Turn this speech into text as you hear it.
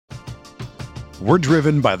We're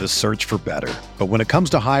driven by the search for better. But when it comes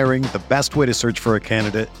to hiring, the best way to search for a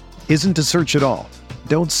candidate isn't to search at all.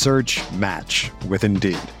 Don't search, match with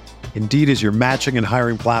Indeed. Indeed is your matching and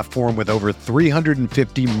hiring platform with over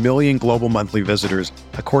 350 million global monthly visitors,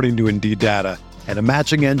 according to Indeed data, and a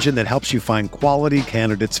matching engine that helps you find quality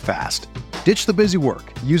candidates fast. Ditch the busy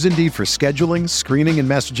work. Use Indeed for scheduling, screening, and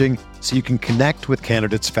messaging so you can connect with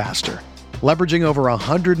candidates faster. Leveraging over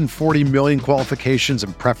 140 million qualifications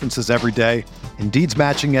and preferences every day, Indeed's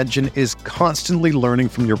matching engine is constantly learning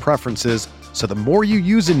from your preferences, so the more you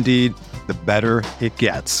use Indeed, the better it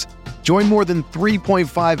gets. Join more than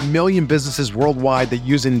 3.5 million businesses worldwide that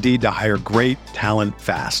use Indeed to hire great talent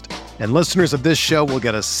fast. And listeners of this show will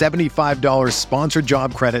get a $75 sponsored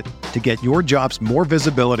job credit to get your jobs more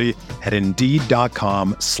visibility at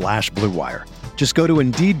Indeed.com/Blue Wire. Just go to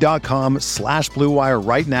Indeed.com/Blue Wire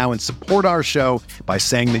right now and support our show by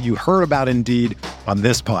saying that you heard about Indeed on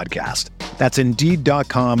this podcast. That's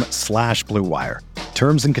Indeed.com/Blue Wire.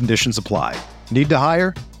 Terms and conditions apply. Need to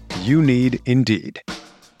hire? You need Indeed.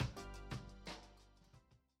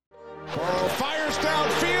 Fires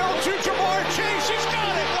downfield to Jamar Chase. He's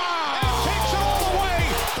got it. Wow. And takes it all the way.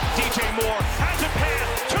 DJ Moore has a pass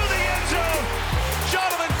to the end zone.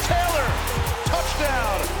 Jonathan Taylor.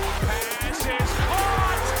 Touchdown. Pass is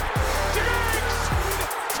caught. Diggs.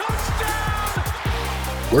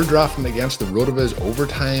 Touchdown. We're drafting against the RotoViz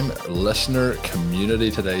Overtime listener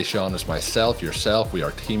community today. Sean, it's myself, yourself. We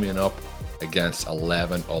are teaming up against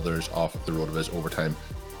 11 others of the RotoViz Overtime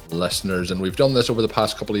listeners, and we've done this over the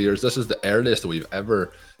past couple of years. This is the earliest that we've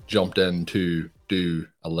ever jumped in to do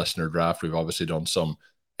a listener draft. We've obviously done some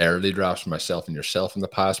early drafts for myself and yourself in the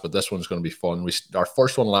past, but this one's going to be fun. Our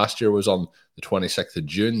first one last year was on the 26th of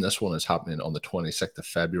June. This one is happening on the 26th of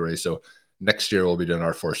February. So next year we'll be doing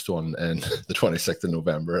our first one in the 26th of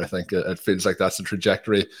November. I think it feels like that's the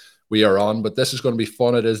trajectory we are on, but this is going to be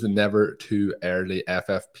fun. It is the Never Too Early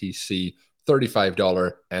FFPC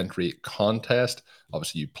 $35 entry contest.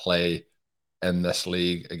 Obviously, you play in this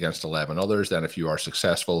league against 11 others. Then if you are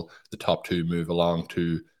successful, the top two move along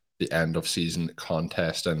to the end of season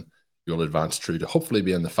contest, and you'll advance through to hopefully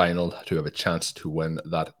be in the final to have a chance to win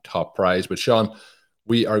that top prize. But Sean,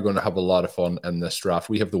 we are going to have a lot of fun in this draft.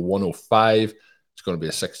 We have the 105. It's going to be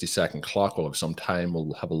a 60-second clock. We'll have some time.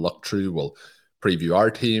 We'll have a look through. We'll preview our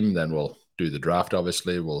team. Then we'll do the draft,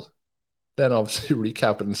 obviously. We'll then obviously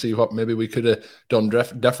recap it and see what maybe we could have done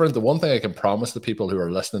different. The one thing I can promise the people who are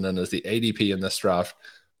listening in is the ADP in this draft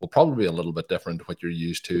will probably be a little bit different to what you're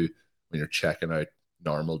used to when you're checking out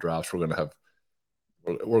normal drafts. We're going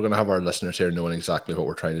to have our listeners here knowing exactly what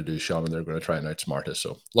we're trying to do, Sean, and they're going to try and outsmart us.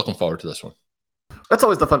 So looking forward to this one. That's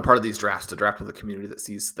always the fun part of these drafts, to draft with a community that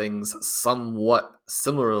sees things somewhat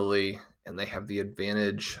similarly, and they have the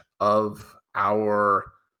advantage of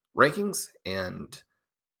our rankings and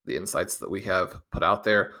the insights that we have put out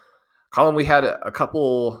there. Colin, we had a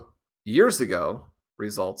couple years ago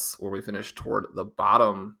results where we finished toward the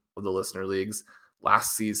bottom of the listener leagues.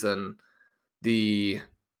 Last season, the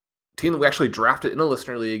team that we actually drafted in a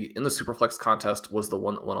listener league in the Superflex contest was the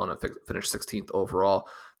one that went on and finished 16th overall.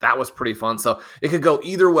 That was pretty fun. So it could go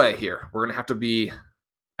either way here. We're going to have to be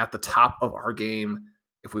at the top of our game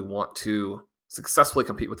if we want to successfully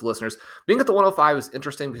compete with the listeners. Being at the 105 is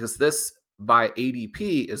interesting because this, by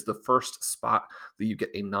ADP, is the first spot that you get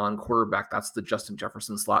a non-quarterback. That's the Justin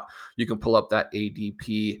Jefferson slot. You can pull up that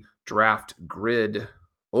ADP draft grid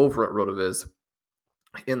over at RotoViz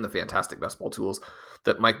in the fantastic best ball tools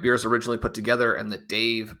that Mike Beers originally put together and that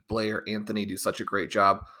Dave, Blair, Anthony do such a great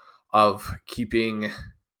job of keeping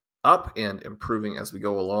up and improving as we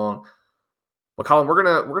go along. But Colin, we're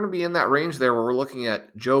gonna be in that range there where we're looking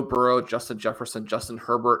at Joe Burrow, Justin Jefferson, Justin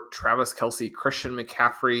Herbert, Travis Kelce, Christian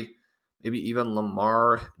McCaffrey, maybe even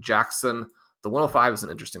Lamar Jackson. The 105 is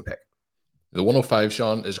an interesting pick. The 105,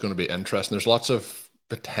 Sean, is going to be interesting. There's lots of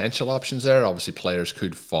potential options there. Obviously, players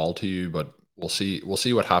could fall to you, but we'll see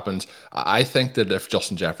what happens. I think that if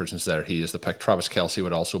Justin Jefferson's there, he is the pick. Travis Kelce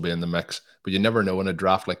would also be in the mix, but you never know in a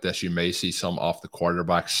draft like this. You may see some off the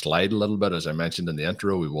quarterback slide a little bit. As I mentioned in the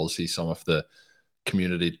intro, we will see some of the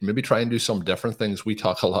community maybe try and do some different things. We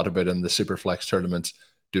talk a lot about in the Superflex tournaments,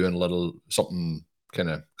 doing a little something kind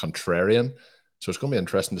of contrarian. So it's going to be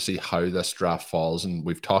interesting to see how this draft falls. And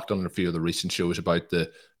we've talked on a few of the recent shows about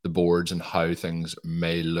the boards and how things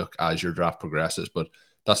may look as your draft progresses. But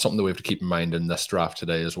that's something that we have to keep in mind in this draft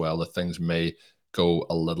today as well, that things may go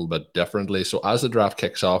a little bit differently. So as the draft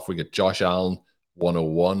kicks off, we get Josh Allen,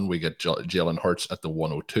 101. We get Jalen Hurts at the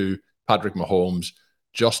 102. Patrick Mahomes,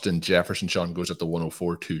 Justin Jefferson, Sean, goes at the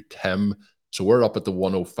 104 to Tim. So we're up at the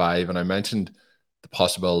 105. And I mentioned the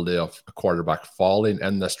possibility of a quarterback falling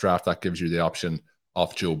in this draft. That gives you the option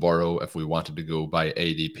of Joe Burrow. If we wanted to go by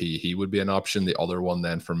ADP, he would be an option. The other one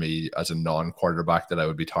then for me as a non-quarterback that I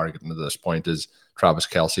would be targeting at this point is Travis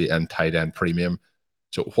Kelce and tight end premium.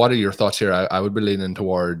 So what are your thoughts here? I would be leaning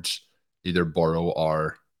towards either Burrow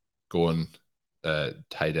or going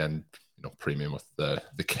tight end premium with the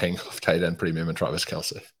king of tight end premium and Travis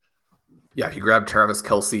Kelce. Yeah, if you grab Travis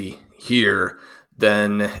Kelce here,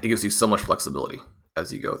 then it gives you so much flexibility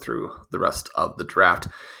as you go through the rest of the draft.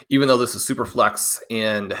 Even though this is super flex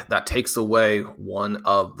and that takes away one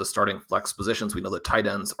of the starting flex positions, we know that tight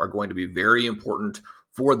ends are going to be very important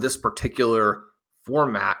for this particular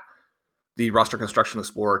format. The Roster Construction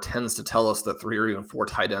Explorer tends to tell us that 3 or even 4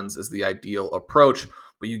 tight ends is the ideal approach,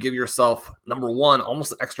 but you give yourself, number one,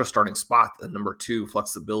 almost an extra starting spot, and number 2,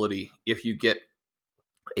 flexibility. If you get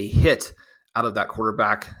a hit out of that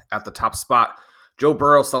quarterback at the top spot, Joe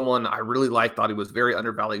Burrow, someone I really like, thought he was very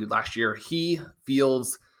undervalued last year. He,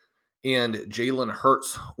 Fields, and Jalen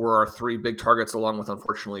Hurts were our 3 big targets, along with,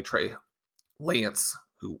 unfortunately, Trey Lance,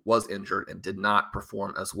 who was injured and did not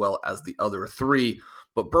perform as well as the other 3.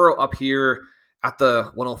 But Burrow up here at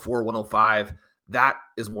the 104, 105, that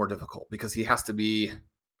is more difficult because he has to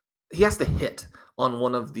hit on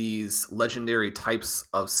one of these legendary types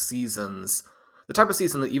of seasons. The type of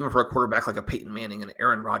season that even for a quarterback like a Peyton Manning and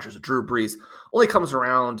Aaron Rodgers, Drew Brees, only comes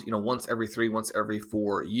around, once every 3, once every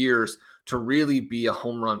 4 years to really be a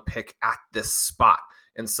home run pick at this spot.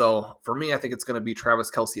 And so for me, I think it's going to be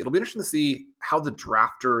Travis Kelce. It'll be interesting to see how the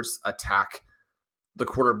drafters attack the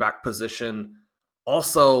quarterback position.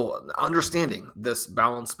 Also, understanding this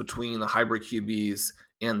balance between the hybrid QBs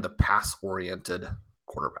and the pass-oriented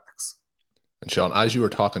quarterbacks. And Sean, as you were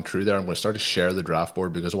talking through there, I'm going to start to share the draft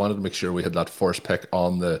board because I wanted to make sure we had that first pick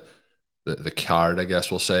on the card, I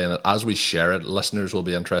guess we'll say. And as we share it, listeners will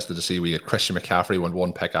be interested to see we get Christian McCaffrey went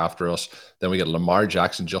 1 pick after us. Then we get Lamar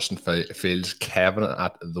Jackson, Justin Fields, Kevin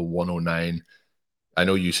at the 109. I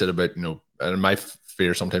know you said about, and my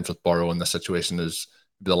fear sometimes with Burrow in this situation is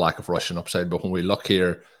the lack of rushing upside. But when we look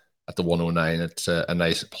here at the 109, it's a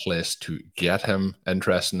nice place to get him.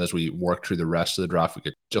 Interesting as we work through the rest of the draft. We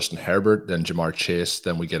get Justin Herbert, then Jamar Chase,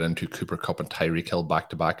 then we get into Cooper Kupp and Tyreek Hill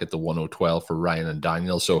back-to-back at the 112 for Ryan and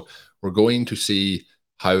Daniel. So we're going to see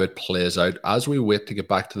how it plays out as we wait to get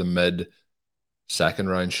back to the mid-second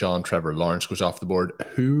round. Sean, Trevor Lawrence goes off the board.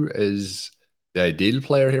 Who is the ideal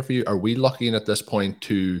player here for you? Are we looking at this point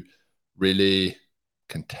to really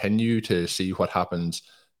continue to see what happens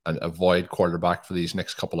and avoid quarterback for these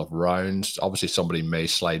next couple of rounds? Obviously, somebody may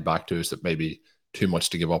slide back to us that may be too much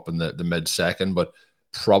to give up in the mid-second, but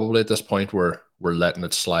probably at this point we're letting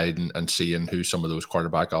it slide and seeing who some of those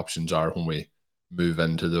quarterback options are when we move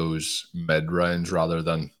into those mid-rounds rather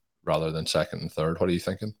than second and third. What are you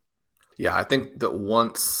thinking? Yeah, I think that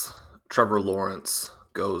once Trevor Lawrence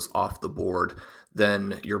goes off the board,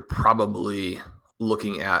 then you're probably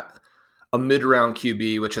looking at a mid-round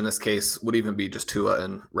QB, which in this case would even be just Tua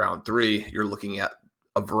in round 3. You're looking at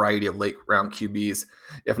a variety of late-round QBs.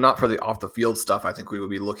 If not for the off-the-field stuff, I think we would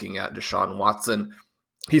be looking at Deshaun Watson.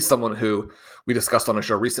 He's someone who we discussed on a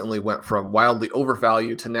show recently went from wildly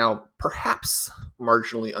overvalued to now perhaps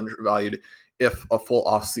marginally undervalued if a full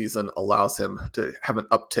offseason allows him to have an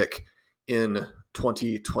uptick in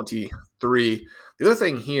 2023. The other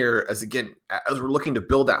thing here is, again, as we're looking to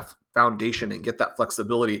build that foundation and get that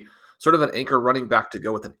flexibility, sort of an anchor running back to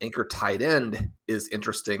go with an anchor tight end is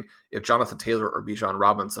interesting. If Jonathan Taylor or Bijan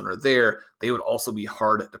Robinson are there, they would also be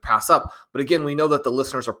hard to pass up. But again, we know that the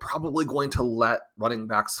listeners are probably going to let running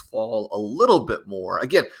backs fall a little bit more.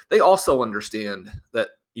 Again, they also understand that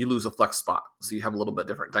you lose a flex spot, so you have a little bit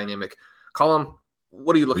different dynamic. Colin,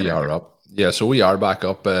 what are you looking at? We are up. Yeah, so we are back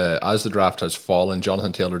up. As the draft has fallen,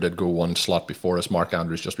 Jonathan Taylor did go 1 slot before us, Mark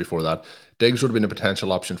Andrews just before that. Diggs would have been a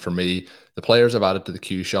potential option for me. The players I've added to the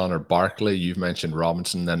queue, Sean, are Barkley, you've mentioned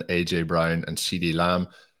Robinson, then A.J. Brown and C.D. Lamb.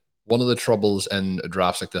 One of the troubles in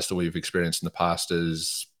drafts like this that we've experienced in the past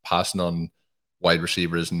is passing on wide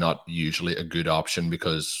receiver is not usually a good option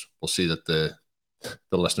because we'll see that the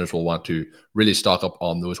listeners will want to really stock up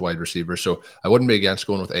on those wide receivers. So I wouldn't be against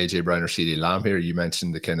going with A.J. Brown or C.D. Lamb here. You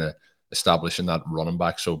mentioned the kind of establishing that running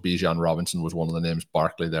back. So Bijan Robinson was one of the names.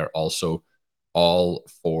 Barkley there also. All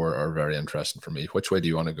 4 are very interesting for me. Which way do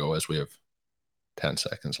you want to go as we have 10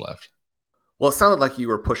 seconds left? Well, it sounded like you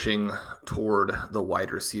were pushing toward the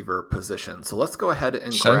wide receiver position. So let's go ahead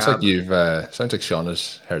and sounds like Sean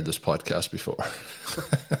has heard this podcast before.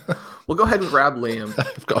 We'll go ahead and grab Liam.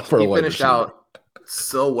 I've gone for a wide finished receiver. Out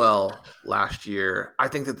so well last year. I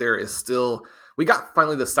think that there is still, we got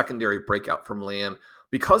finally the secondary breakout from Lamb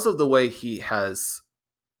because of the way he has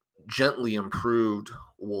gently improved,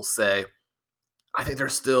 we'll say, I think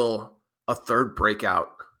there's still a third breakout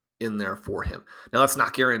in there for him. Now, that's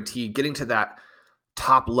not guaranteed. Getting to that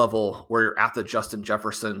top level where you're at the Justin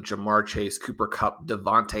Jefferson, Jamar Chase, Cooper Kupp,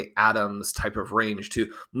 Devontae Adams type of range,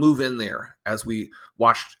 to move in there as we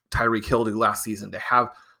watched Tyreek Hill do last season, to have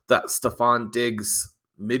that Stephon Diggs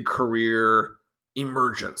mid-career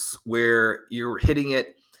emergence where you're hitting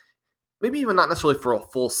it, maybe even not necessarily for a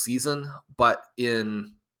full season, but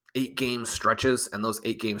in 8-game stretches. And those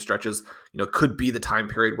 8-game stretches, could be the time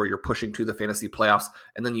period where you're pushing to the fantasy playoffs.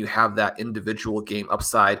 And then you have that individual game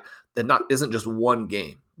upside that isn't just one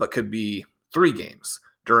game, but could be 3 games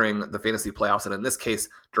during the fantasy playoffs. And in this case,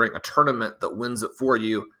 during a tournament that wins it for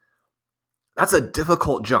you. That's a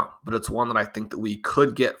difficult jump, but it's one that I think that we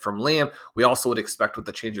could get from Lamb. We also would expect with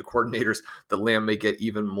the change of coordinators that Lamb may get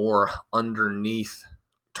even more underneath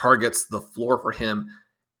targets. The floor for him,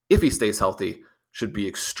 if he stays healthy, should be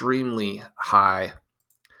extremely high.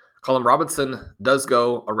 Colin Robinson does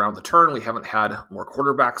go around the turn. We haven't had more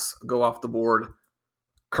quarterbacks go off the board.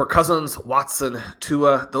 Kirk Cousins, Watson,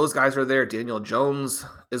 Tua, those guys are there. Daniel Jones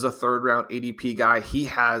is a third-round ADP guy. He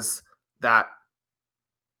has that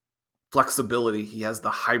flexibility. He has the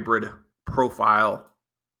hybrid profile.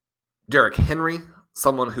 Derrick Henry,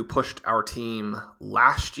 someone who pushed our team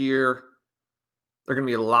last year. There are going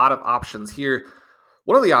to be a lot of options here.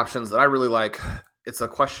 One of the options that I really like, it's a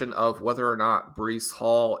question of whether or not Breece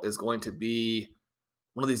Hall is going to be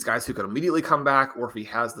one of these guys who could immediately come back, or if he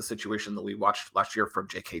has the situation that we watched last year from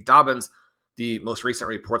J.K. Dobbins. The most recent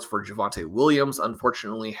reports for Javonte Williams,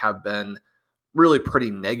 unfortunately, have been really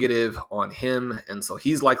pretty negative on him, and so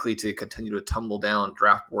he's likely to continue to tumble down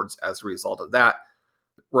draft boards as a result of that.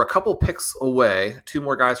 We're a couple picks away. 2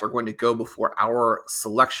 more guys are going to go before our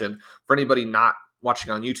selection. For anybody not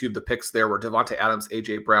watching on YouTube, the picks there were Devontae Adams,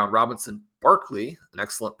 A.J. Brown, Robinson, Barkley, an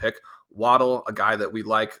excellent pick, Waddle, a guy that we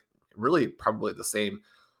like, really probably the same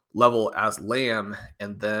level as Lamb,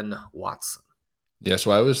 and then Watson. Yeah,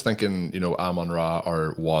 so I was thinking, Amon-Ra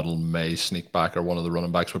or Waddle may sneak back, or one of the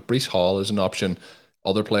running backs, but Breece Hall is an option.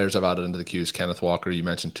 Other players I've added into the queues, Kenneth Walker, you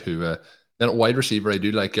mentioned Tua. Then at wide receiver, I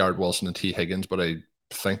do like Garrett Wilson and T. Higgins, but I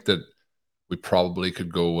think that we probably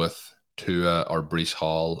could go with Tua or Breece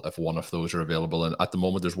Hall if one of those are available. And at the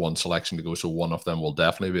moment, there's one selection to go, so one of them will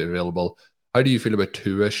definitely be available. How do you feel about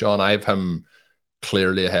Tua, Sean? I have him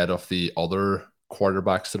clearly ahead of the other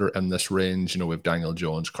quarterbacks that are in this range. We have Daniel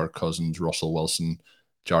Jones, Kirk Cousins, Russell Wilson,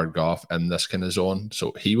 Jared Goff in this kind of zone.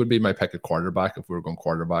 So he would be my pick at quarterback if we were going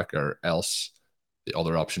quarterback, or else the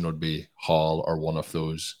other option would be Hall or one of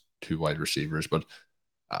those 2 wide receivers. But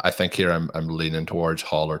I think here I'm leaning towards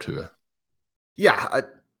Hall or Tua. Yeah,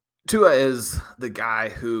 Tua is the guy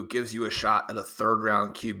who gives you a shot at a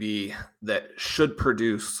third-round QB that should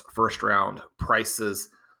produce first-round prices.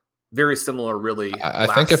 Very similar, really. I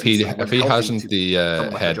think if he hasn't the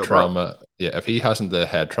head trauma, if he hasn't the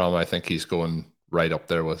head trauma, I think he's going right up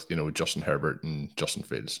there with Justin Herbert and Justin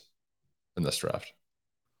Fields in this draft.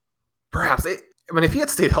 Perhaps. If he had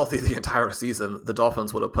stayed healthy the entire season, the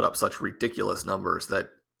Dolphins would have put up such ridiculous numbers that,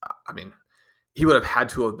 he would have had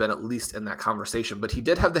to have been at least in that conversation. But he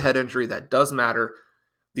did have the head injury. That does matter.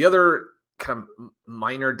 The other kind of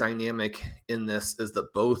minor dynamic in this is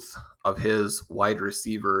that both of his wide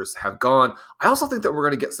receivers have gone. I also think that we're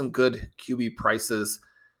going to get some good QB prices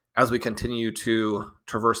as we continue to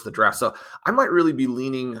traverse the draft. So I might really be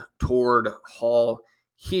leaning toward Hall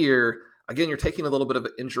here. Again, you're taking a little bit of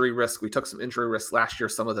an injury risk. We took some injury risks last year.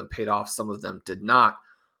 Some of them paid off, some of them did not.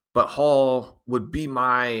 But Hall would be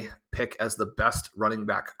my pick as the best running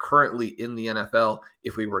back currently in the NFL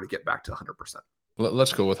if we were to get back to 100%.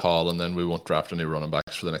 Let's go with Hall, and then we won't draft any running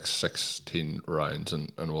backs for the next 16 rounds,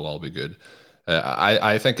 and we'll all be good.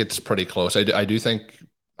 I think it's pretty close. I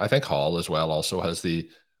think Hall as well also has the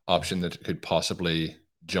option that could possibly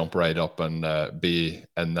jump right up and be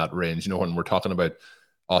in that range. When we're talking about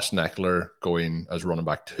Austin Eckler going as running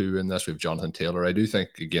back 2 in this, we have Jonathan Taylor. I do think,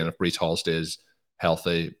 again, if Breece Hall stays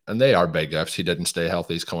healthy, and they are big ifs, he didn't stay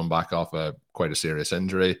healthy. He's coming back off quite a serious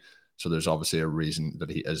injury. So there's obviously a reason that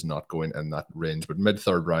he is not going in that range. But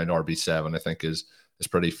mid-third round, RB7, I think is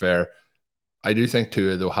pretty fair. I do think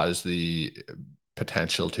Tua, though, has the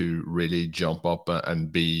potential to really jump up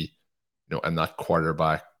and be, in that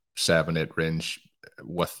quarterback 7-8 range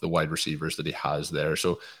with the wide receivers that he has there.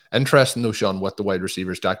 So interesting, though, Sean, with the wide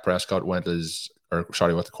receivers. Dak Prescott with the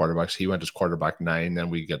quarterbacks. He went as quarterback 9. Then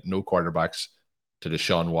we get no quarterbacks to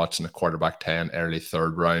Deshaun Watson at quarterback 10, early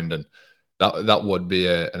 3rd round. And that would be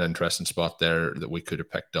an interesting spot there that we could have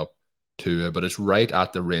picked up too. But it's right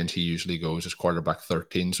at the range he usually goes as quarterback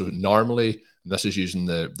 13. So normally, and this is using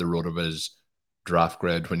the RotoViz draft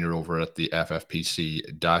grid when you're over at the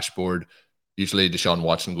FFPC dashboard. Usually Deshaun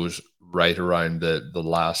Watson goes right around the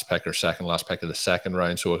last pick or second last pick of the second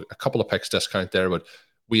round. So a couple of picks discount there, but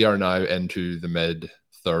we are now into the mid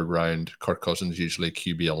third round. Kirk Cousins usually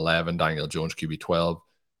QB 11, Daniel Jones QB 12,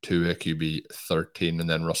 Tua QB 13, and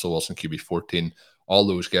then Russell Wilson QB 14. All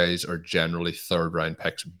those guys are generally third round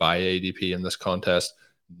picks by ADP in this contest.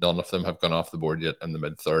 None of them have gone off the board yet in the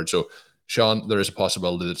mid third. So Sean, there is a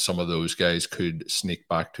possibility that some of those guys could sneak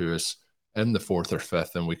back to us in the fourth or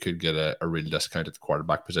fifth, and we could get a real discount at the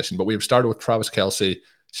quarterback position. But we've started with Travis Kelce,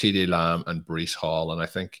 CeeDee Lamb, and Breece Hall. And I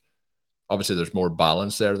think obviously there's more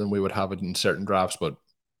balance there than we would have it in certain drafts, but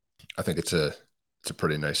I think it's a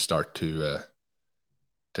pretty nice start to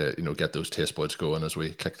get those taste buds going as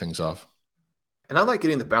we kick things off. And I like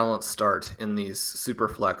getting the balanced start in these super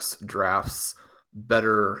flex drafts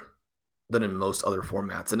better than in most other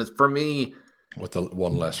formats. And it's, for me, with the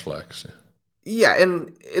one less flex. Yeah,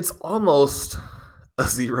 and it's almost a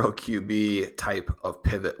zero QB type of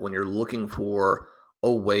pivot when you're looking for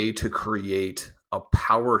a way to create a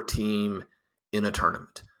power team in a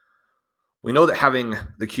tournament. We know that having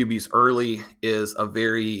the QBs early is a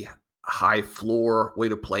very high floor way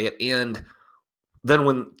to play it. And then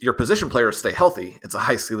when your position players stay healthy, it's a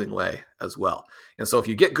high ceiling way as well. And so if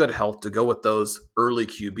you get good health to go with those early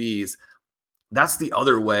QBs, that's the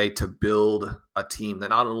other way to build a team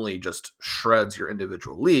that not only just shreds your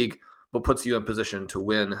individual league, but puts you in position to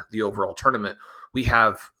win the overall tournament. We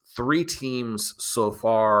have 3 teams so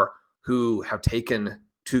far who have taken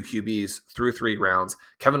 2 QBs through 3 rounds.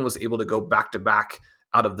 Kevin was able to go back-to-back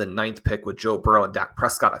out of the 9th pick with Joe Burrow and Dak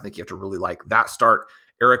Prescott. I think you have to really like that start.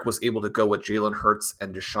 Eric was able to go with Jalen Hurts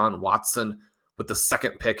and Deshaun Watson with the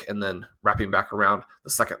 2nd pick, and then wrapping back around the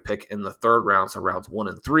 2nd pick in the 3rd round, so rounds 1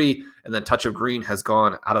 and 3. And then Touch of Green has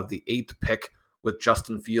gone out of the 8th pick with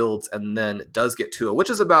Justin Fields, and then does get Tua, which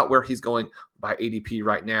is about where he's going by ADP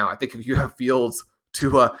right now. I think if you have Fields,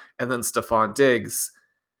 Tua, and then Stephon Diggs,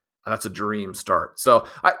 that's a dream start. So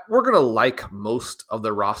we're going to like most of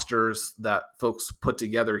the rosters that folks put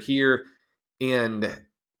together here. And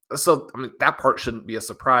so, that part shouldn't be a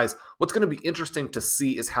surprise. What's going to be interesting to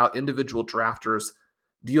see is how individual drafters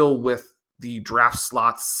deal with the draft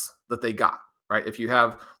slots that they got, right? If you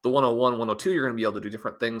have the 101, 102, you're going to be able to do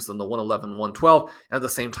different things than the 111, 112. And at the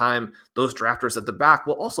same time, those drafters at the back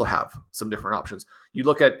will also have some different options. You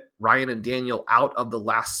look at Ryan and Daniel out of the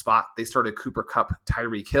last spot. They started Cooper Kupp,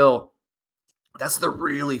 Tyreek Hill. That's the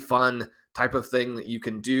really fun type of thing that you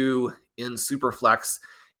can do in Superflex.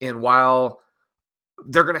 And while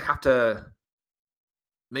they're going to have to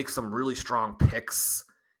make some really strong picks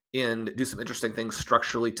and do some interesting things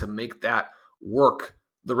structurally to make that work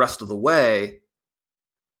the rest of the way,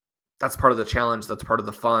 that's part of the challenge. That's part of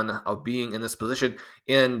the fun of being in this position.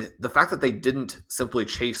 And the fact that they didn't simply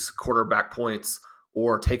chase quarterback points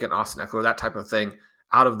or take an Austin Eckler, that type of thing,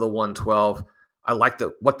 out of the 112, I like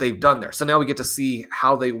what they've done there. So now we get to see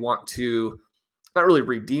how they want to not really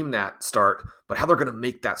redeem that start, but how they're going to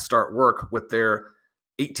make that start work with their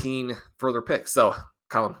 18 further picks. So,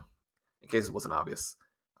 Colin, in case it wasn't obvious,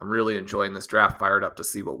 I'm really enjoying this draft, fired up to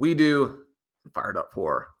see what we do, and fired up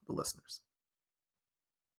for the listeners.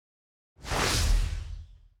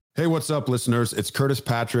 Hey, what's up, listeners? It's Curtis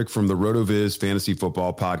Patrick from the RotoViz Fantasy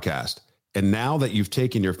Football Podcast. And now that you've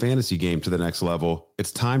taken your fantasy game to the next level,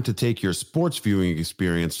 it's time to take your sports viewing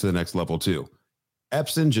experience to the next level too.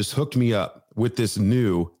 Epson just hooked me up with this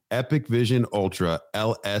new Epic Vision Ultra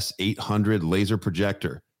LS800 laser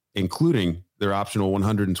projector, including their optional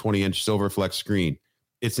 120-inch Silverflex screen.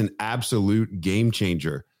 It's an absolute game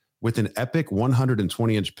changer. With an epic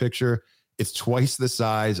 120-inch picture, it's twice the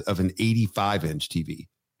size of an 85-inch TV.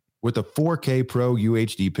 With a 4K Pro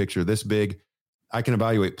UHD picture this big, I can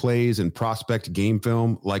evaluate plays and prospect game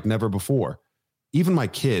film like never before. Even my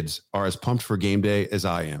kids are as pumped for game day as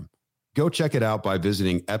I am. Go check it out by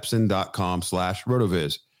visiting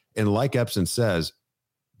Epson.com/RotoViz. And like Epson says,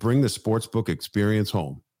 bring the sportsbook experience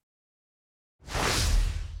home.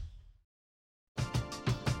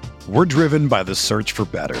 We're driven by the search for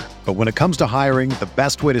better. But when it comes to hiring, the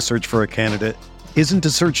best way to search for a candidate isn't to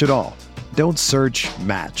search at all. Don't search,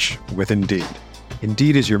 match with Indeed.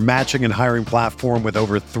 Indeed is your matching and hiring platform with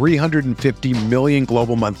over 350 million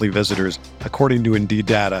global monthly visitors, according to Indeed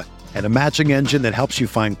data, and a matching engine that helps you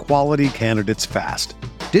find quality candidates fast.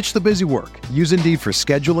 Ditch the busy work. Use Indeed for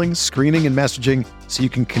scheduling, screening, and messaging so you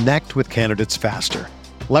can connect with candidates faster.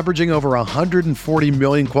 Leveraging over 140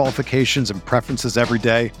 million qualifications and preferences every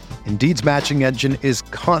day, Indeed's matching engine is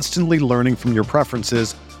constantly learning from your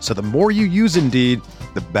preferences, so the more you use Indeed,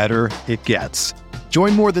 the better it gets.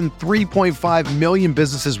 Join more than 3.5 million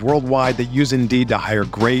businesses worldwide that use Indeed to hire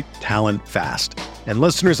great talent fast. And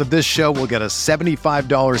listeners of this show will get a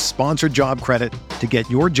 $75 sponsored job credit to get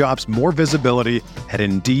your jobs more visibility at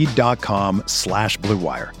Indeed.com/Blue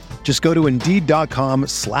Wire. Just go to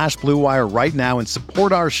Indeed.com/Blue Wire right now and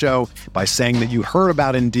support our show by saying that you heard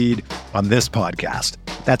about Indeed on this podcast.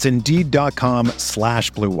 That's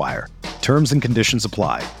Indeed.com/Blue Wire. Terms and conditions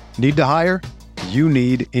apply. Need to hire? You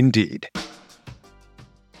need Indeed.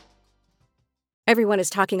 Everyone is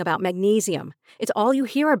talking about magnesium. It's all you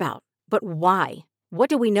hear about. But why? What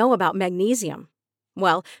do we know about magnesium?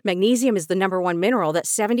 Well, magnesium is the number one mineral that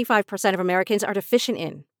 75% of Americans are deficient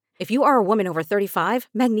in. If you are a woman over 35,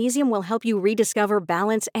 magnesium will help you rediscover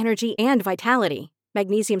balance, energy, and vitality.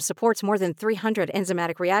 Magnesium supports more than 300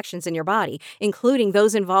 enzymatic reactions in your body, including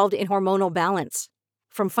those involved in hormonal balance.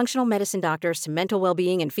 From functional medicine doctors to mental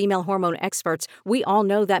well-being and female hormone experts, we all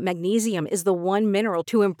know that magnesium is the one mineral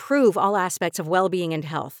to improve all aspects of well-being and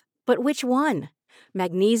health. But which one?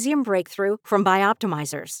 Magnesium Breakthrough from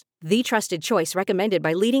Bioptimizers, the trusted choice recommended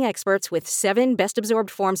by leading experts with 7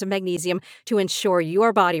 best-absorbed forms of magnesium to ensure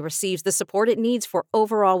your body receives the support it needs for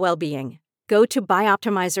overall well-being. Go to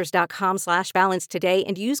bioptimizers.com/balance today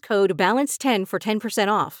and use code BALANCE10 for 10%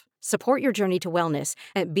 off. Support your journey to wellness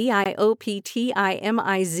at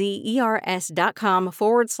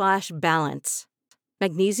bioptimizers.com/balance.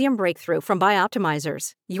 Magnesium Breakthrough from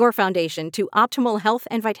Bioptimizers, your foundation to optimal health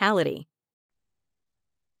and vitality.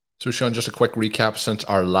 So, Sean, just a quick recap since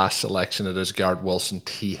our last selection. It is Garrett Wilson,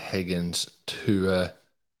 T. Higgins, Tua,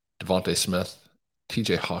 Devontae Smith,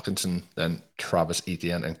 TJ Hawkinson, then Travis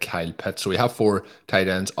Etienne, and Kyle Pitts. So we have 4 tight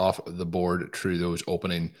ends off the board through those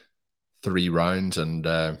opening 3 rounds. And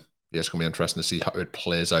it's going to be interesting to see how it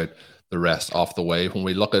plays out the rest of the way. When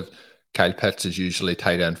we look at Kyle Pitts is usually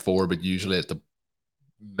tight end 4, but usually at the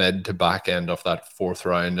mid to back end of that 4th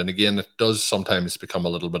round. And again, it does sometimes become a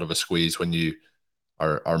little bit of a squeeze when you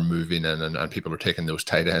are moving in and people are taking those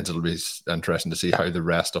tight ends. It'll be interesting to see how the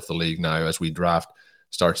rest of the league now, as we draft,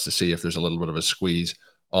 starts to see if there's a little bit of a squeeze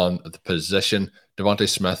on the position. Devontae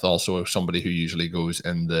Smith, also somebody who usually goes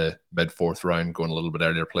in the mid-4th round, going a little bit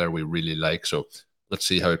earlier, player we really like. So let's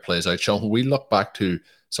see how it plays out. Sean, when we look back to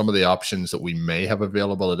some of the options that we may have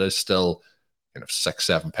available, it is still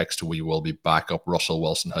 6-7 picks till we will be back up. Russell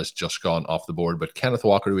Wilson has just gone off the board, but Kenneth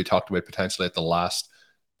Walker, who we talked about potentially at the last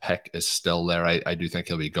pick, is still there. I do think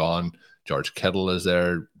he'll be gone. George Kittle is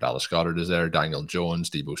there. Dallas Goedert is there. Daniel Jones,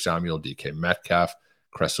 Deebo Samuel, DK Metcalf,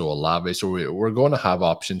 Chris Olave. So we're going to have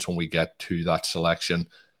options when we get to that selection.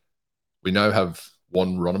 We now have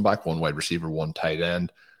 1 running back, 1 wide receiver, 1 tight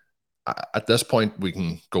end. At this point, we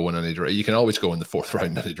can go in any direction. You can always go in the 4th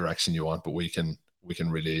round in any direction you want, but we can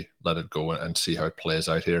really let it go and see how it plays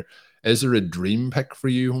out here. Is there a dream pick for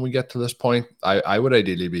you when we get to this point? I would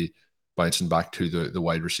ideally be bouncing back to the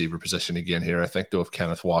wide receiver position again here. I think, though, if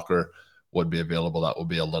Kenneth Walker would be available, that would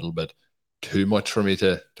be a little bit too much for me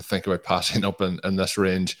to think about passing up in this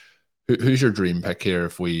range. Who's your dream pick here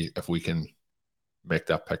if we can make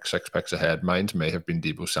that pick 6 picks ahead? Mine may have been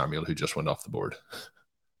Deebo Samuel, who just went off the board.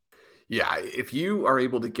 Yeah, if you are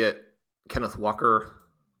able to get Kenneth Walker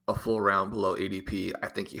a full round below ADP, I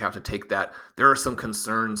think you have to take that. There are some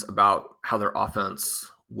concerns about how their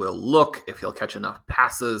offense will look, if he'll catch enough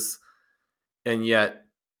passes. And yet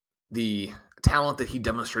the talent that he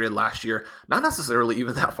demonstrated last year, not necessarily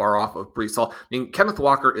even that far off of Breece Hall. I mean, Kenneth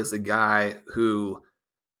Walker is a guy who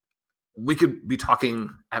we could be talking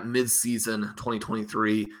at midseason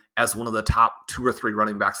 2023 as one of the top 2 or 3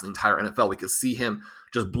 running backs in the entire NFL. We could see him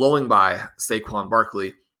just blowing by Saquon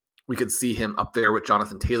Barkley. We could see him up there with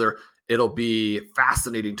Jonathan Taylor. It'll be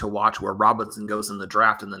fascinating to watch where Robinson goes in the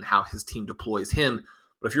draft and then how his team deploys him.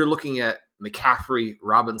 But if you're looking at McCaffrey,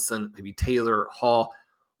 Robinson, maybe Taylor, Hall,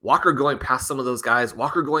 Walker going past some of those guys,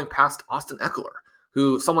 Walker going past Austin Eckler,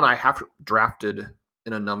 who someone I have drafted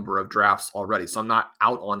in a number of drafts already. So I'm not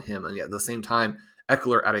out on him. And yet at the same time,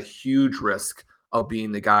 Eckler at a huge risk of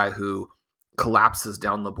being the guy who collapses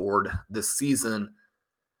down the board this season.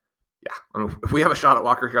 Yeah, I mean, if we have a shot at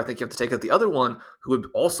Walker here, I think you have to take it. The other one who would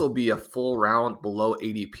also be a full round below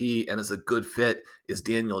ADP and is a good fit is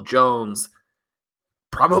Daniel Jones.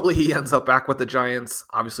 Probably he ends up back with the Giants.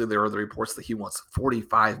 Obviously, there are the reports that he wants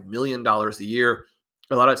 $45 million a year.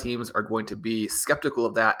 A lot of teams are going to be skeptical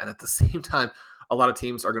of that. And at the same time, a lot of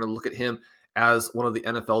teams are going to look at him as one of the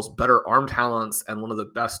NFL's better arm talents and one of the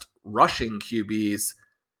best rushing QBs.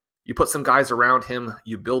 You put some guys around him,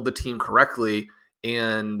 you build the team correctly,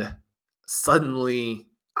 and suddenly,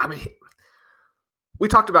 I mean, we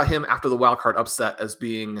talked about him after the wild card upset as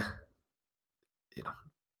being,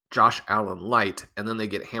 Josh Allen light, and then they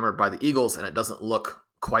get hammered by the Eagles, and it doesn't look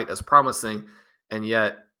quite as promising. And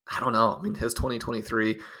yet, I don't know. I mean, his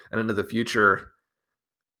 2023 and into the future,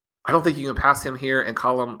 I don't think you can pass him here. And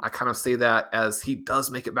Colm, I kind of say that as he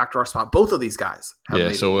does make it back to our spot. Both of these guys have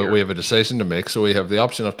made it here. We have a decision to make. So we have the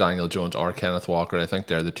option of Daniel Jones or Kenneth Walker. I think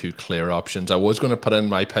they're the two clear options. I was going to put in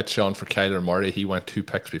my pitch on for Kyler Murray. He went 2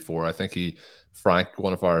 picks before. I think Frank,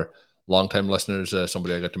 one of our longtime listeners,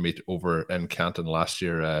 somebody I got to meet over in Canton last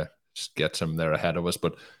year, gets him there ahead of us.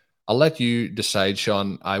 But I'll let you decide,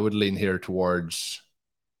 Sean. I would lean here towards,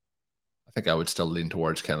 I think I would still lean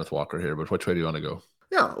towards Kenneth Walker here, but which way do you want to go?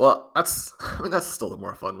 Yeah, well, that's still the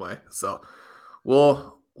more fun way. So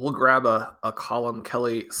we'll grab a Colm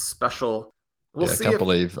Kelly special. We'll see. I can't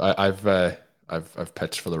believe I've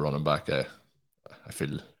pitched for the running back. I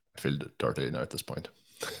feel dirty now at this point.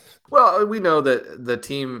 Well, we know that the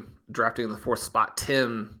team drafting in the 4th spot,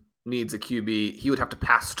 Tim, needs a QB. He would have to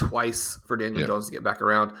pass twice for Daniel Jones to get back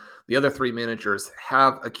around. The other 3 managers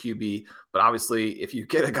have a QB, but obviously if you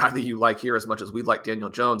get a guy that you like here as much as we like Daniel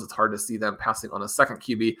Jones, it's hard to see them passing on a second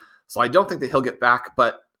QB. So I don't think that he'll get back,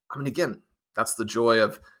 but I mean, again, that's the joy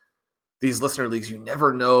of these listener leagues. You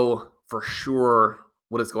never know for sure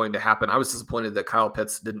what is going to happen. I was disappointed that Kyle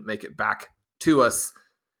Pitts didn't make it back to us.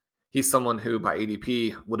 He's someone who by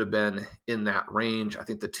ADP would have been in that range. I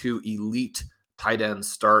think the 2 elite tight ends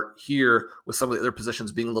start here with some of the other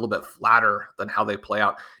positions being a little bit flatter than how they play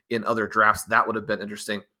out in other drafts. That would have been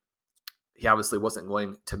interesting. He obviously wasn't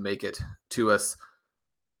going to make it to us.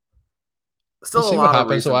 Still, we'll see what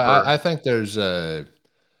happens. So I think there's a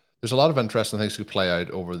lot of interesting things to play out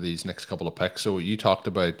over these next couple of picks. So you talked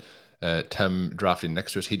about Tim drafting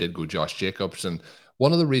next to us. He did go Josh Jacobs, and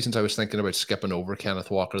one of the reasons I was thinking about skipping over Kenneth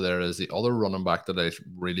Walker there is the other running back that I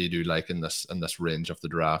really do like in this range of the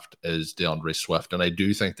draft is DeAndre Swift. And I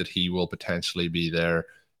do think that he will potentially be there.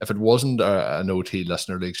 If it wasn't an OT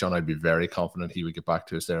listener league, Sean, I'd be very confident he would get back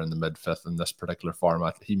to us there in the mid-5th in this particular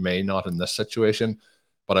format. He may not in this situation,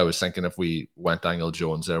 but I was thinking if we went Daniel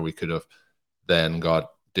Jones there, we could have then got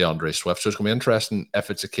DeAndre Swift. So it's going to be interesting if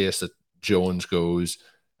it's a case that Jones goes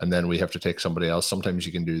and then we have to take somebody else. Sometimes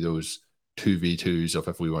you can do those 2v2s of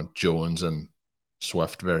if we want Jones and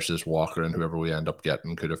Swift versus Walker, and whoever we end up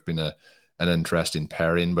getting could have been an interesting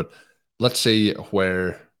pairing. But let's see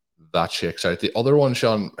where that shakes out. The other one,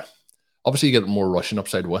 Sean, obviously you get more rushing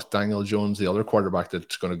upside with Daniel Jones. The other quarterback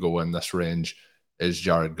that's going to go in this range is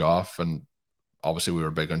Jared Goff, and obviously we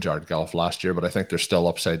were big on Jared Goff last year, but I think there's still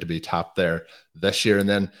upside to be tapped there this year. And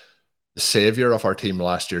then the savior of our team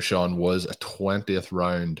last year, Sean, was a 20th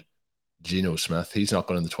round Geno Smith. He's not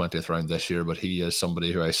going in the 20th round this year, but he is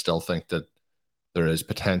somebody who I still think that there is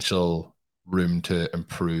potential room to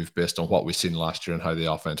improve based on what we've seen last year and how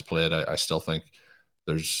the offense played. I still think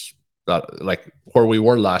there's that, like where we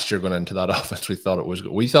were last year going into that offense, we thought it was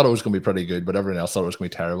going to be pretty good, but everyone else thought it was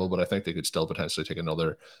going to be terrible. But I think they could still potentially take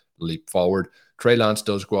another leap forward. Trey Lance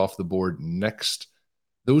does go off the board next.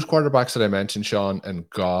 Those quarterbacks that I mentioned, Sean, and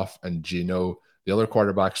Goff and Geno, the other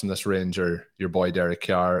quarterbacks in this range are your boy Derek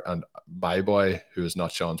Carr and my boy, who is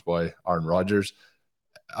not Sean's boy, Aaron Rodgers.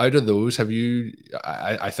 Out of those, have you?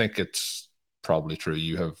 I think it's probably true.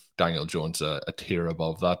 You have Daniel Jones a tier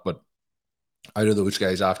above that, but out of those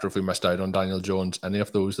guys, after if we missed out on Daniel Jones, any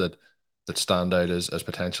of those that stand out as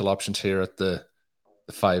potential options here at the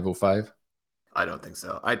 505? I don't think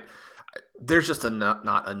so. There's just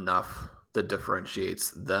not enough that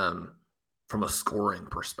differentiates them from a scoring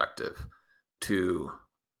perspective to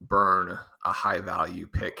burn a high value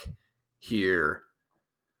pick here.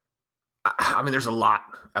 I mean, there's a lot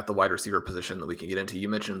at the wide receiver position that we can get into. You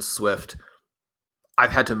mentioned Swift.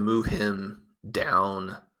 I've had to move him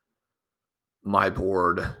down my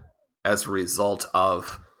board as a result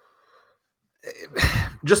of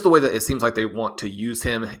just the way that it seems like they want to use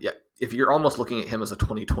him. Yeah, if you're almost looking at him as a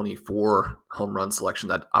 2024 home run selection,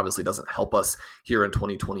 that obviously doesn't help us here in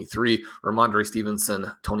 2023. Ramondre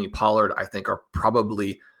Stevenson, Tony Pollard, I think are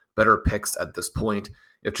probably better picks at this point.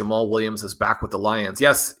 If Jamal Williams is back with the Lions,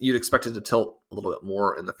 yes, you'd expect it to tilt a little bit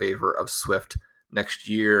more in the favor of Swift next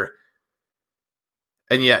year.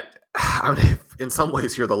 And yet, I mean, in some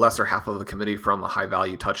ways, you're the lesser half of the committee from a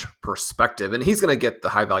high-value touch perspective. And he's going to get the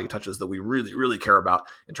high-value touches that we really, really care about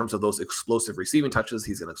in terms of those explosive receiving touches.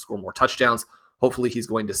 He's going to score more touchdowns. Hopefully, he's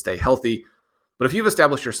going to stay healthy. But if you've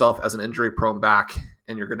established yourself as an injury-prone back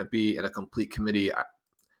and you're going to be in a complete committee,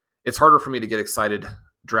 it's harder for me to get excited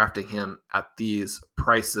drafting him at these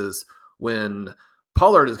prices when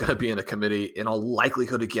Pollard is going to be in a committee. In all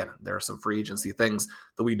likelihood, again, there are some free agency things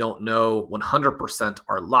that we don't know 100%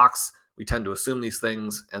 are locks. We tend to assume these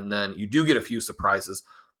things, and then you do get a few surprises.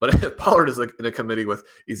 But if Pollard is in a committee with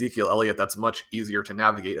Ezekiel Elliott, that's much easier to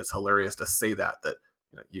navigate. It's hilarious to say that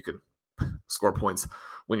you can score points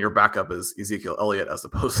when your backup is Ezekiel Elliott as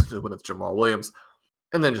opposed to when it's Jamal Williams.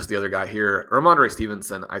 And then just the other guy here, Ramondre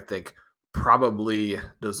Stevenson, I think probably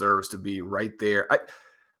deserves to be right there.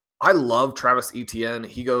 I love Travis Etienne.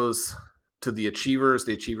 He goes to the Achievers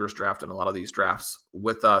draft and a lot of these drafts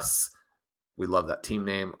with us. We love that team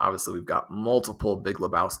name. Obviously, we've got multiple Big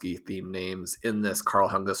Lebowski themed names in this. Carl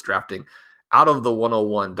Hungus drafting out of the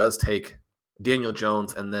 101 does take Daniel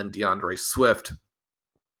Jones and then DeAndre Swift.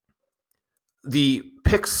 The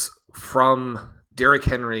picks from Derrick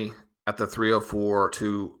Henry at the 304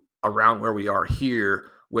 to around where we are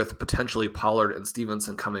here with potentially Pollard and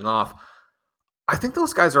Stevenson coming off, I think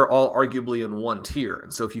those guys are all arguably in one tier.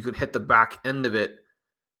 And so if you could hit the back end of it,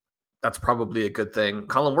 that's probably a good thing.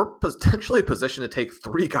 Colin, we're potentially positioned to take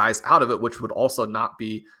 3 guys out of it, which would also not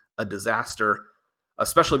be a disaster,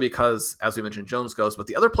 especially because, as we mentioned, Jones goes. But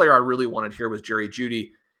the other player I really wanted here was Jerry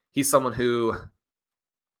Jeudy. He's someone who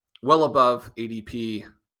well above ADP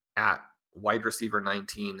at wide receiver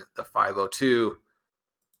 19, the 502.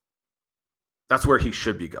 That's where he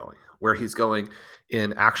should be going. Where he's going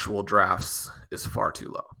in actual drafts is far too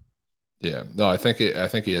low. Yeah, no, I think he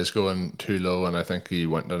is going too low, and I think he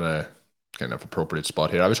went in a kind of appropriate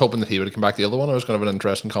spot here. I was hoping that he would come back. The other one I was going to have an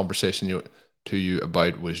interesting conversation to you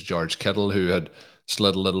about was George Kittle, who had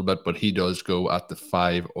slid a little bit, but he does go at the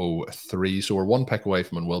 503. So we're one pick away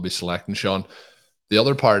from and we'll be selecting Sean. The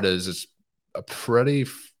other part is it's a pretty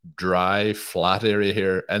dry, flat area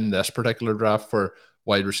here in this particular draft for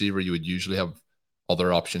wide receiver. You would usually have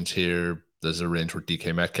other options here. There's a range where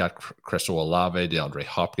DK Metcalf, Chris Olave, DeAndre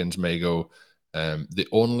Hopkins may go. The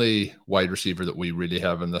only wide receiver that we really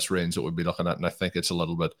have in this range that we'd be looking at, and I think it's a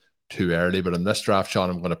little bit too early, but in this draft, Sean,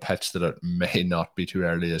 I'm going to pitch that it may not be too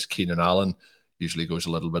early, as Keenan Allen usually goes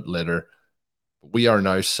a little bit later. We are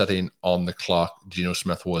now sitting on the clock. Geno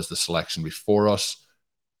Smith was the selection before us.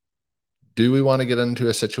 Do we want to get into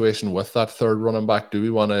a situation with that third running back? Do we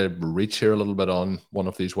want to reach here a little bit on one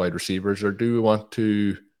of these wide receivers, or do we want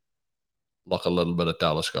to look a little bit at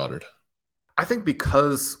Dallas Goedert? I think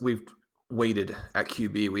because we've waited at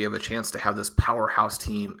QB, we have a chance to have this powerhouse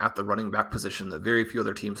team at the running back position that very few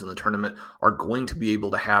other teams in the tournament are going to be able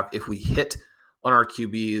to have. If we hit on our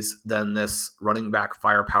QBs, then this running back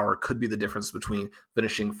firepower could be the difference between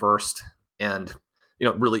finishing first and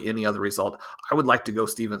really any other result. I would like to go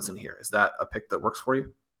Stevenson here. Is that a pick that works for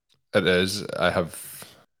you? It is. I'm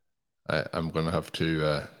going to have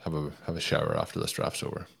to have a shower after this draft's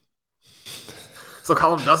over. So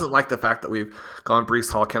Colin doesn't like the fact that we've gone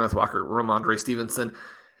Breece Hall, Kenneth Walker, Ramondre Stevenson.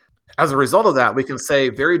 As a result of that, we can say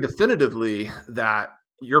very definitively that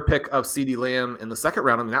your pick of CeeDee Lamb in the second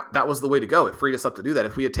round, I mean, that was the way to go. It freed us up to do that.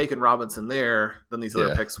 If we had taken Robinson there, then these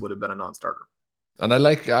other picks would have been a non-starter. And I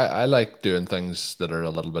like doing things that are a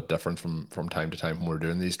little bit different from time to time when we're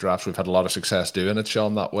doing these drafts. We've had a lot of success doing it,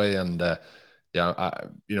 Sean, that way. And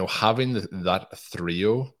having that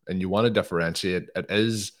trio, and you want to differentiate, it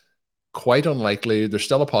is quite unlikely. There's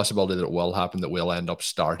still a possibility that it will happen that we'll end up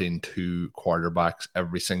starting 2 quarterbacks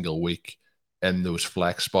every single week in those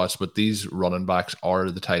flex spots. But these running backs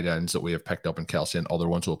are the tight ends that we have picked up in Kelsey, and other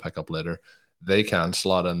ones we'll pick up later. They can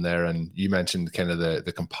slot in there. And you mentioned kind of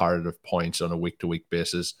the comparative points on a week-to-week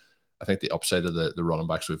basis. I think the upside of the running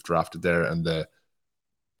backs we've drafted there and the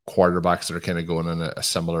quarterbacks that are kind of going in a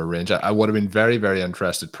similar range. I would have been very, very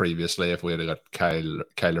interested previously if we had got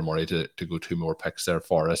Kyler Murray to go 2 more picks there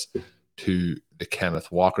for us to the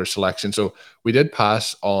Kenneth Walker selection. So we did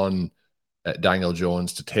pass on Daniel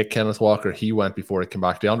Jones to take Kenneth Walker. He went before it came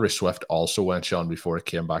back. DeAndre Swift also went, Sean, before it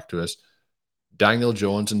came back to us. Daniel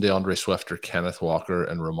Jones and DeAndre Swift, or Kenneth Walker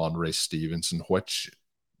and Ramondre Stevenson. Which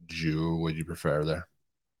duo would you prefer there?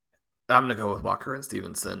 I'm going to go with Walker and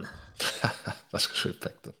Stevenson. That's because we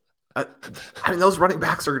picked them. I mean, those running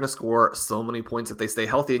backs are going to score so many points if they stay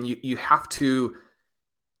healthy, and you have to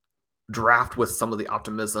draft with some of the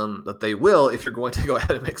optimism that they will if you're going to go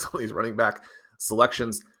ahead and make some of these running back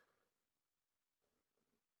selections.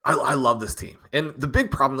 I love this team. And the big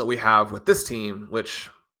problem that we have with this team, which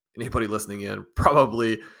anybody listening in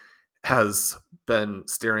probably has been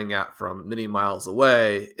staring at from many miles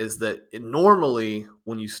away, is that normally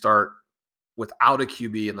when you start without a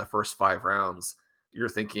QB in the first 5 rounds, you're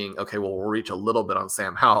thinking, okay, well, we'll reach a little bit on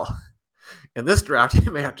Sam Howell. In this draft,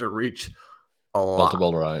 you may have to reach a lot.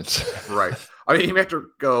 Multiple rounds. Right. I mean, you may have to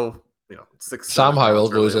go, 6. Sam Howell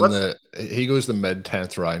goes he goes the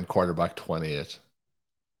mid-10th round, quarterback 28.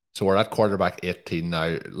 So we're at quarterback 18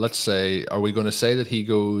 now. Let's say, are we going to say that he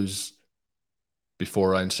goes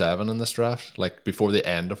before round 7 in this draft, like before the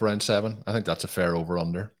end of round 7. I think that's a fair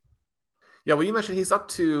over-under. Yeah, well, you mentioned he's up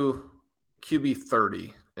to QB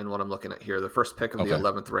 30 in what I'm looking at here, the first pick of the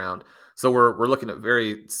 11th round. So we're looking at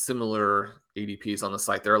very similar ADPs on the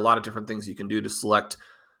site. There are a lot of different things you can do to select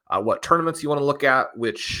what tournaments you want to look at,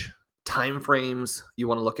 which time frames you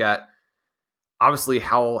want to look at. Obviously,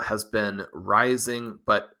 Howell has been rising,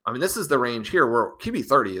 but I mean, this is the range here where QB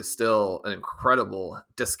 30 is still an incredible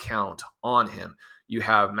discount on him. You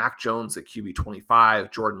have Mac Jones at QB 25,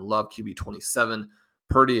 Jordan Love QB 27,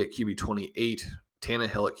 Purdy at QB 28,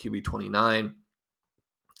 Tannehill at QB 29.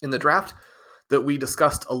 In the draft that we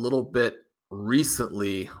discussed a little bit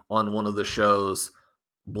recently on one of the shows,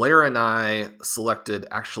 Blair and I selected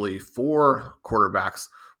actually 4 quarterbacks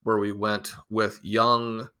where we went with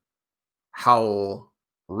Young, Howell,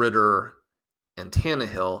 Ritter, and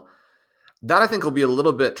Tannehill. That I think will be a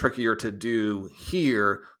little bit trickier to do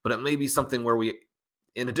here, but it may be something where we,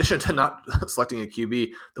 in addition to not selecting a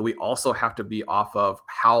QB, that we also have to be off of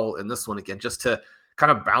Howell in this one again, just to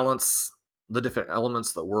kind of balance the different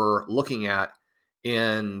elements that we're looking at.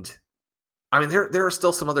 And I mean, there are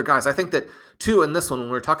still some other guys. I think that too, in this one, when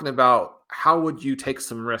we're talking about how would you take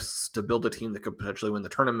some risks to build a team that could potentially win the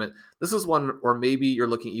tournament, this is one where maybe you're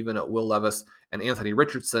looking even at Will Levis and Anthony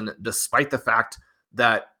Richardson, despite the fact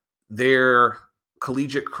that their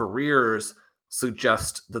collegiate careers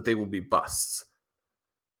suggest that they will be busts.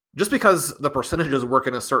 Just because the percentages work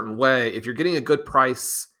in a certain way, if you're getting a good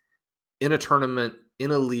price in a tournament,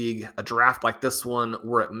 in a league, a draft like this one,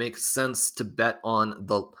 where it makes sense to bet on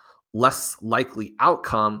the less likely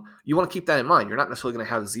outcome, you want to keep that in mind. You're not necessarily going to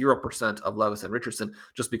have 0% of Levis and Richardson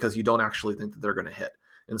just because you don't actually think that they're going to hit.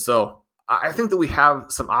 And so I think that we have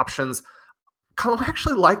some options. Kind of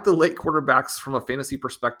actually like the late quarterbacks from a fantasy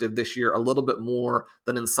perspective this year a little bit more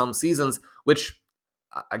than in some seasons, which,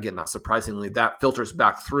 again, not surprisingly, that filters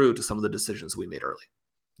back through to some of the decisions we made early.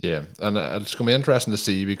 Yeah, and it's going to be interesting to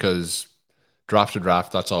see because draft to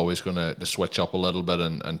draft, that's always going to switch up a little bit.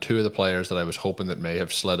 And 2 of the players that I was hoping that may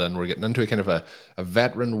have slid in, we're getting into a kind of a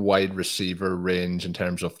veteran wide receiver range in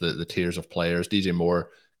terms of the tiers of players. DJ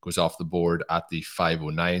Moore goes off the board at the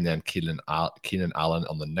 509, then Keenan Allen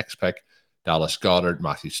on the next pick, Dallas Goedert,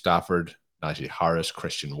 Matthew Stafford, Najee Harris,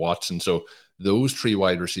 Christian Watson. So those 3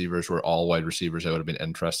 wide receivers were all wide receivers I would have been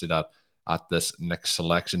interested at this next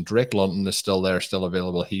selection. Drake London is still there, still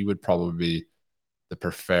available. He would probably be the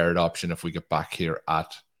preferred option if we get back here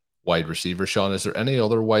at wide receiver. Sean, is there any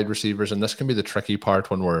other wide receivers? And this can be the tricky part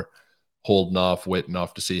when we're holding off, waiting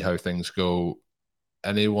off to see how things go.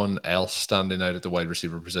 Anyone else standing out at the wide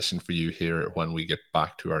receiver position for you here when we get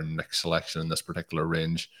back to our next selection in this particular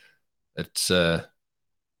range? It's those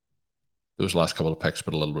last couple of picks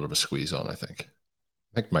put a little bit of a squeeze on, I think.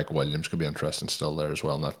 I think Mike Williams could be interesting still there as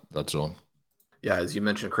well in that zone. Yeah, as you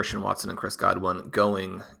mentioned, Christian Watson and Chris Godwin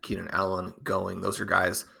going, Keenan Allen going. Those are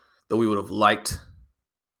guys that we would have liked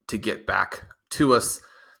to get back to us.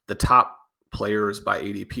 The top players by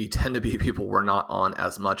ADP tend to be people we're not on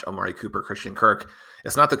as much. Amari Cooper, Christian Kirk.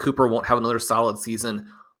 It's not that Cooper won't have another solid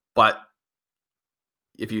season, but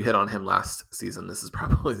if you hit on him last season, this is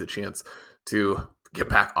probably the chance to get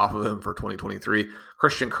back off of him for 2023.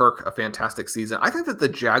 Christian Kirk, a fantastic season. I think that the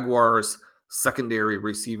Jaguars' secondary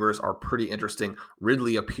receivers are pretty interesting.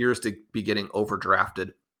 Ridley appears to be getting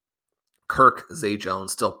overdrafted. Kirk, Zay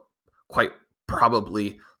Jones, still quite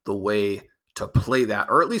probably the way to play that,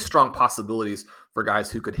 or at least strong possibilities for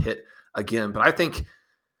guys who could hit again. But I think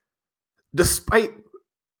despite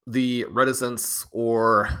the reticence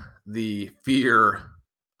or the fear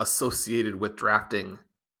associated with drafting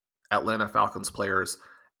Atlanta Falcons players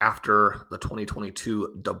after the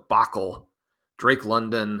 2022 debacle, Drake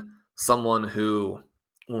London, someone who,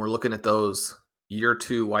 when we're looking at those year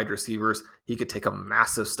 2 wide receivers, he could take a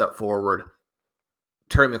massive step forward.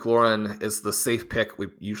 Terry McLaurin is the safe pick. We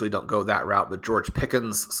usually don't go that route, but George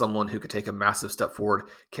Pickens, someone who could take a massive step forward.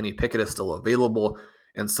 Kenny Pickett is still available.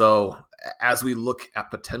 And so as we look at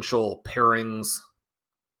potential pairings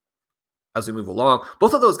as we move along,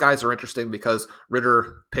 both of those guys are interesting because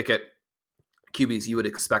Ritter, Pickett, QBs you would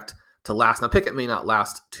expect to last. Now, Pickett may not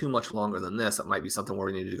last too much longer than this. It might be something where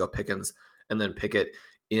we need to go Pickens and then Pickett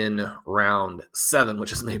in round 7,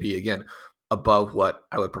 which is maybe, again, above what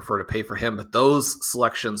I would prefer to pay for him. But those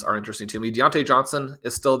selections are interesting to me. Deontay Johnson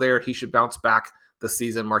is still there. He should bounce back this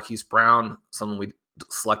season. Marquise Brown, someone we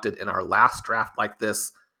selected in our last draft like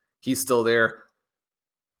this, he's still there.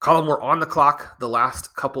 Colin, we're on the clock. The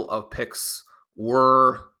last couple of picks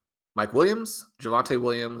were Mike Williams, Javonte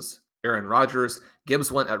Williams, Aaron Rodgers.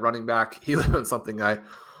 Gibbs went at running back. He would have been something I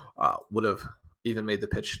would have even made the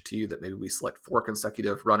pitch to you that maybe we select 4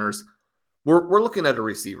 consecutive runners. we're looking at a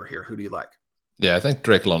receiver here. Who do you like? Yeah, I think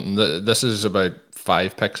Drake London. This is about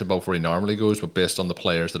 5 picks above where he normally goes, but based on the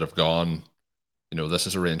players that have gone, this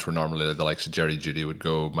is a range where normally the likes of Jerry Jeudy would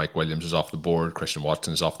go. Mike Williams is off the board. Christian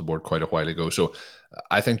Watson is off the board quite a while ago. So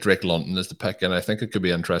I think Drake London is the pick, and I think it could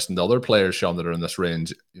be interesting. The other players, Sean, that are in this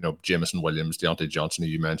range, Jameson Williams, Deontay Johnson, who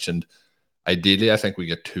you mentioned. Ideally, I think we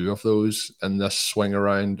get 2 of those in this swing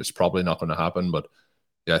around. It's probably not going to happen, but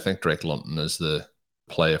yeah, I think Drake London is the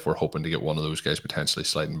play if we're hoping to get one of those guys potentially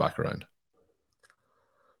sliding back around.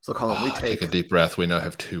 So, Colin, we take a deep breath. We now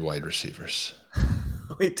have 2 wide receivers.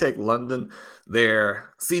 We take London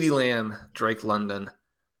there. CeeDee Lamb, Drake London.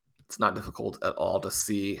 It's not difficult at all to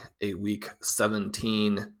see a week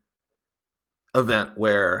 17 event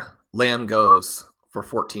where Lamb goes for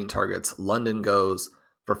 14 targets, London goes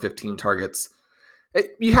for 15 targets.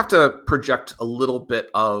 You have to project a little bit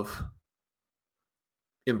of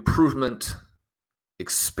improvement,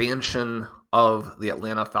 expansion of the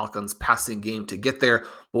Atlanta Falcons passing game to get there.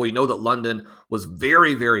 But we know that London was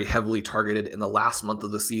very, very heavily targeted in the last month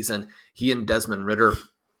of the season. He and Desmond Ridder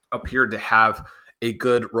appeared to have a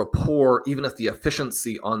good rapport, even if the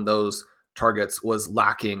efficiency on those targets was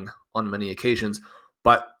lacking on many occasions.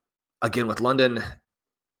 But again, with London,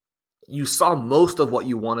 you saw most of what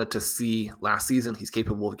you wanted to see last season. He's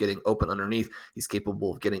capable of getting open underneath. He's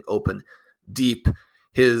capable of getting open deep.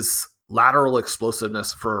 His lateral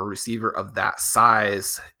explosiveness for a receiver of that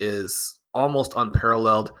size is almost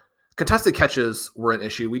unparalleled. Contested catches were an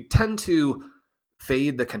issue. We tend to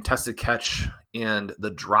fade the contested catch and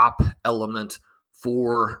the drop element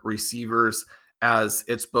for receivers, as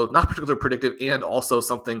it's both not particularly predictive and also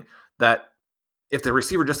something that if the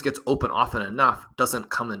receiver just gets open often enough, doesn't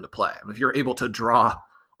come into play. I mean, if you're able to draw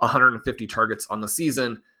 150 targets on the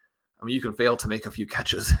season, you can fail to make a few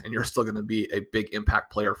catches and you're still going to be a big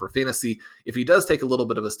impact player for fantasy. If he does take a little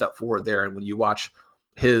bit of a step forward there, and when you watch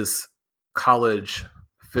his college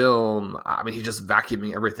film, he's just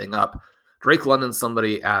vacuuming everything up. Drake London,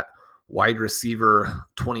 somebody at wide receiver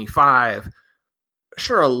 25.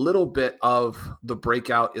 Sure, a little bit of the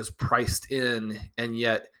breakout is priced in, and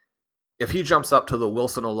yet if he jumps up to the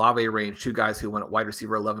Wilson Olave range, 2 guys who went at wide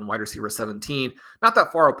receiver 11, wide receiver 17, not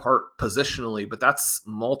that far apart positionally, but that's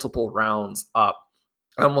multiple rounds up.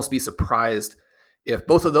 I'd almost be surprised if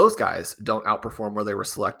both of those guys don't outperform where they were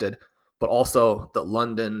selected, but also that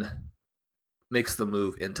London makes the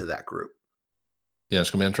move into that group. Yeah,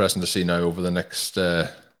 it's going to be interesting to see now over the next, I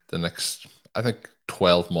think,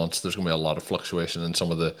 12 months. There's going to be a lot of fluctuation in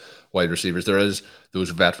some of the wide receivers. There is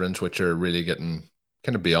those veterans which are really getting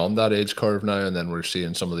kind of beyond that age curve now, and then we're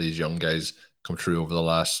seeing some of these young guys come through over the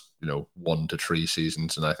last 1 to 3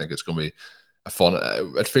 seasons, and I think it's going to be a fun.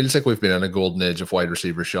 It feels like we've been in a golden age of wide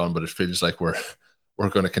receivers, Sean, but it feels like we're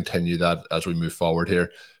going to continue that as we move forward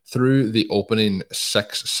here through the opening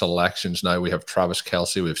 6 selections. Now we have Travis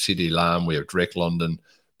Kelce, we have CeeDee Lamb, we have Drake London,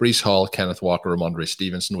 Breece Hall, Kenneth Walker, Ramondre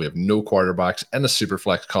Stevenson. We have no quarterbacks in a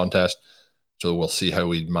Superflex contest, so we'll see how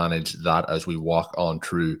we manage that as we walk on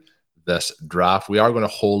through this draft. We are going to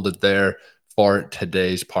hold it there for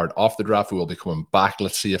today's part of the draft. We will be coming back.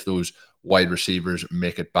 Let's see if those wide receivers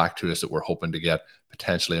make it back to us that we're hoping to get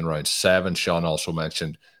potentially in round 7. Sean also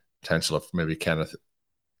mentioned potential of maybe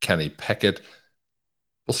Kenny Pickett.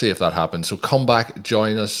 We'll see if that happens. So come back,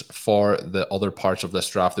 join us for the other parts of this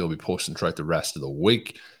draft. They'll be posting throughout the rest of the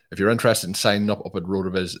week. If you're interested in signing up at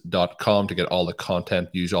rotoviz.com to get all the content,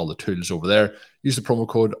 use all the tools over there, use the promo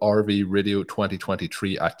code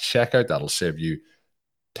RVRadio2023 at checkout. That'll save you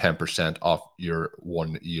 10% off your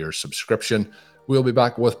 1-year subscription. We'll be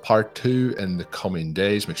back with part 2 in the coming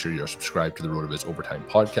days. Make sure you're subscribed to the RotoViz Overtime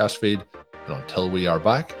podcast feed. And until we are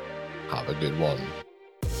back, have a good one.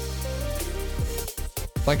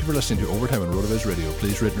 Thank you for listening to Overtime on RotoViz Radio.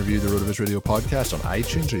 Please rate and review the RotoViz Radio podcast on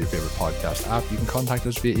iTunes or your favorite podcast app. You can contact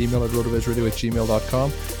us via email at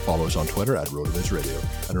rotovizradio@gmail.com. Follow us on Twitter at RotoViz Radio.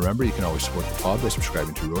 And remember, you can always support the pod by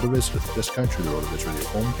subscribing to RotoViz with a discount through the RotoViz Radio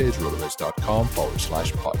homepage,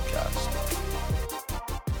 rotoviz.com/podcast.